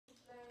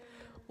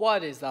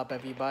What is up,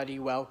 everybody?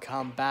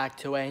 Welcome back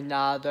to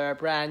another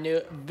brand new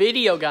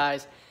video,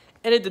 guys.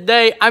 And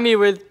today I'm here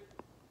with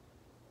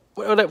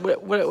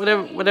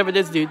whatever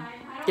this dude.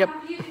 Yep.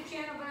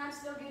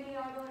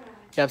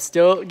 Yep,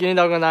 still getting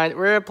Doggo 9.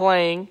 We're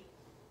playing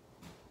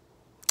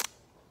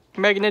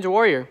American Ninja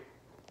Warrior.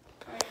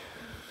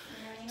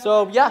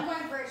 So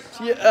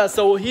yeah,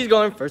 so he's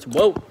going first.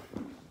 Whoa.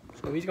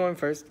 So he's going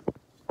first,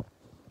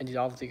 and he's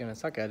obviously gonna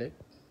suck at it.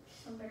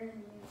 I'm better than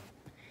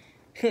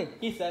you.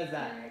 He says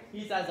that.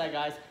 He says that,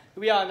 guys.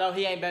 We all know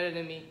he ain't better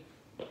than me.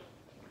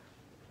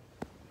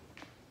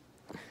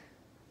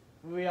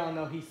 We all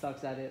know he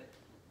sucks at it.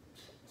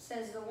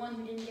 Says the one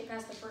who didn't get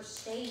past the first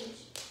stage.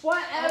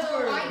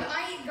 Whatever.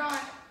 I got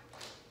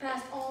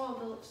past all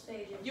of the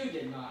stages. You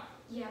did not.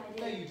 Yeah, I did.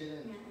 No, you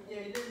didn't. Yeah, Yeah,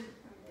 you didn't.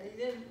 Yeah, you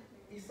didn't.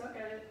 You suck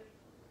at it.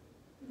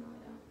 No,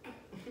 I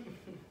don't.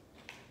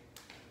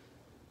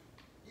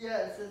 Yeah,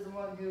 it says the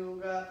one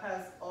who got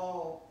past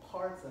all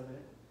parts of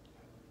it.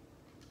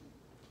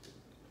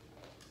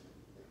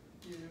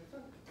 You suck.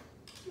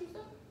 You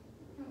suck.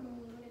 Oh,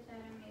 look at that.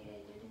 I made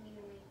it. You didn't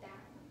even make that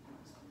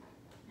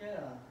one.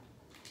 Yeah.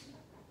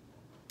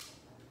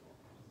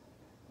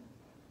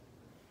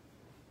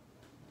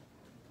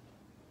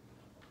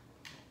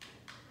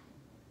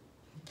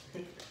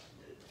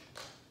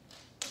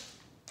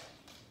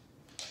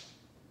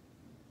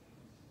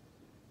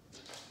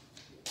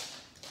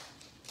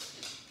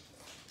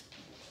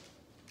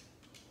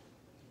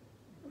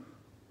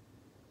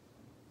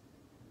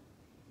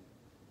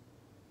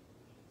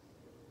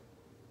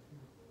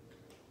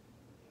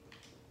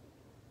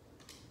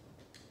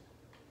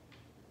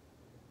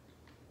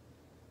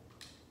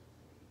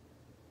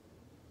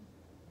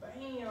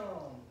 Bam!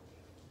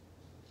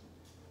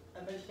 I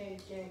bet you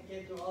can't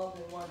get through all of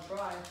it in one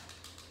try.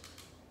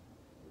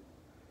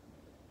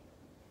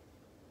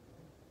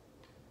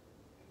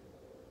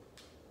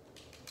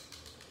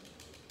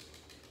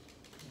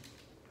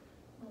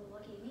 Well,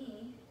 lucky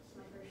me. It's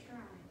my first try.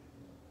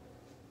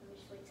 Let me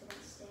just wait till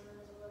that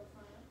stamina's a little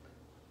far up.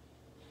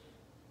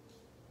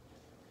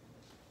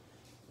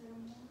 Little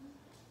more.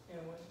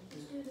 Yeah, what?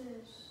 Let's do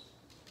this.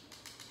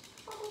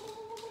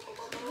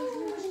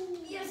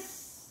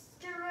 Yes!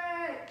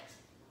 Correct!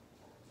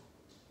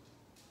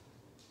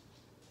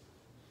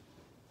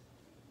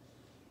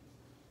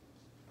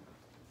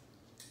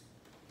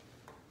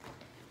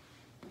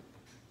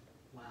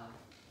 Wow.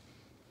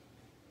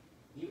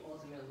 You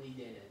ultimately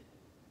did it.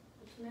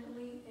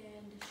 Ultimately,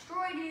 and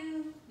destroyed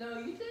you. No,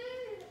 you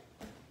did.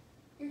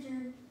 Your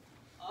turn.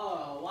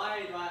 Oh,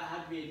 why do I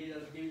have to be a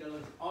dude that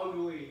looks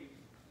ugly?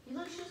 He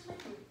looks just like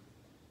you.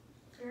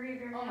 Very,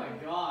 very Oh my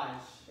happy.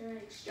 gosh. Very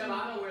Yeah, extreme. but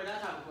I don't wear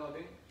that type of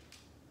clothing.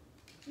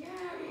 Yeah,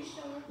 you're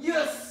so happy.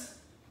 Yes!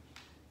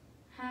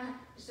 Ha,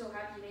 you're so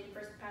happy you made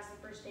it past the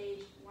first stage.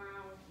 Wow.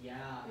 Yeah.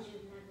 Because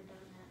you've never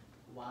done that.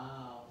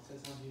 Wow.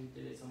 Since some of you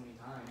did it so many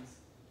times.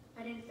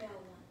 I didn't fail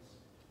once.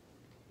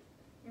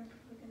 You're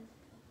probably gonna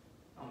fail.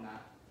 I'm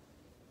not.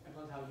 I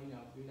thought how you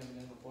know. You've never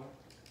done it before.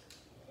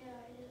 Yeah,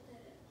 I just did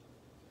it.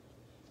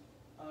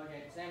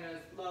 Okay, stamina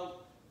is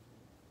low.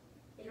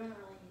 You don't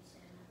really need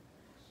stamina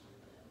for this one,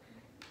 but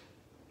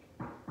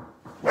okay.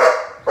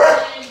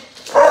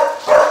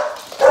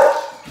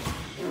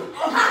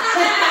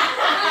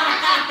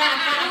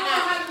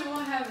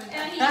 What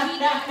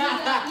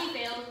happened? He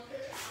failed.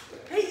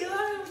 Hey,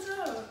 Eli, what's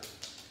up?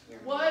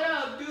 What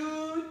up,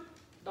 dude?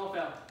 Don't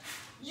fail.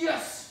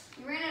 Yes!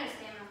 You ran out of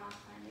stamina last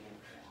time. You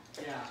didn't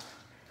fail.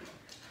 Yeah.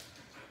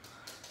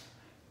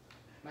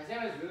 My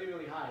stamina is really,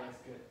 really high.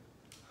 That's good.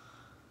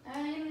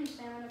 I didn't even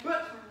stamina for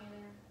What? this time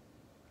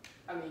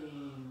either. I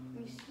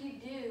mean... You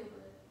do,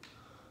 but...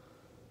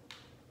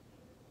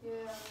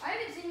 Yeah. I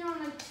haven't seen you on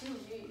like 2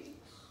 weeks.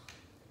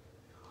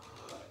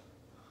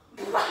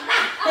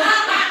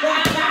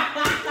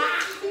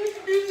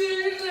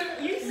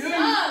 You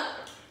suck!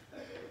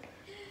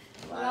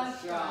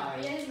 Last try.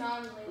 Yeah, it's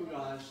not Oh related.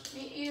 gosh.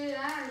 Either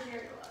that or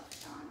share the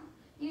left on.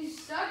 You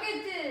suck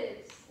at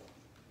this!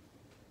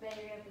 Bet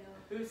you're gonna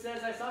go. Who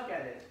says I suck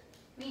at it?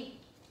 Me.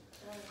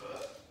 Come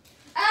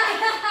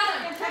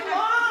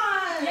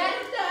on! Yeah,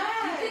 What the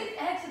heck? you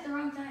clicked X at the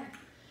wrong time.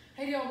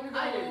 Hey, yo, we're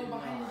I going did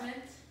behind not. the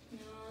vent.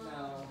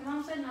 No. My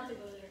mom said not to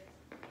go there.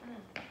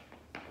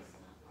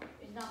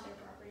 It's not their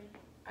property.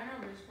 I know,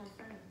 we're just my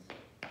friends.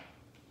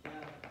 Yeah.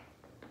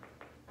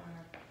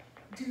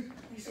 Dude,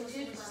 he's It's his supposed to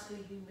be property.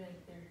 sleeping back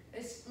there.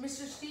 It's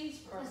Mr. Steve's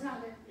property. That's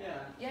not their. Yeah.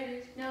 Yeah, it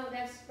is. No,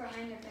 that's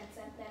behind their fence.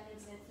 That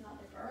means it's not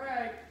their property.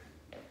 Alright.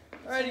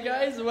 Alrighty,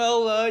 guys.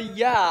 Well,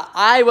 yeah.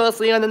 I will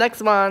see you on the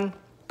next one.